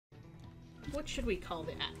What should we call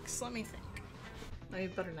the axe? Let me think. Maybe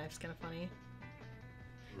butter knife's kind of funny.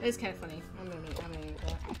 It is kind of funny. I'm gonna make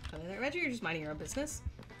that. Imagine you're just minding your own business,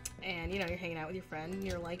 and you know you're hanging out with your friend, and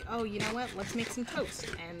you're like, oh, you know what? Let's make some toast.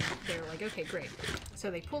 And they're like, okay, great. So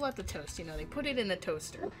they pull out the toast. You know, they put it in the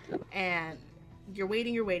toaster, and you're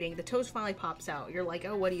waiting. The toast finally pops out. You're like,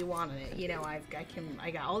 oh, what do you want on it? You know,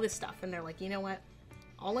 I got all this stuff, and they're like, you know what?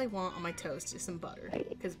 All I want on my toast is some butter,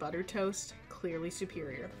 because butter toast clearly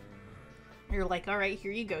superior. You're like, all right,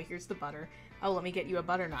 here you go. Here's the butter. Oh, let me get you a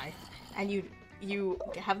butter knife. And you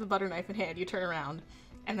have the butter knife in hand. You turn around,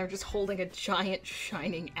 and they're just holding a giant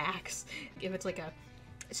shining axe. If it's like a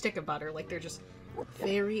stick of butter, like they're just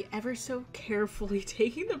very ever so carefully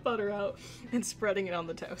taking the butter out and spreading it on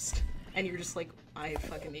the toast. And you're just like, I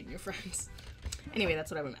fucking need new friends. Anyway,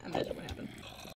 that's what I imagine would happen.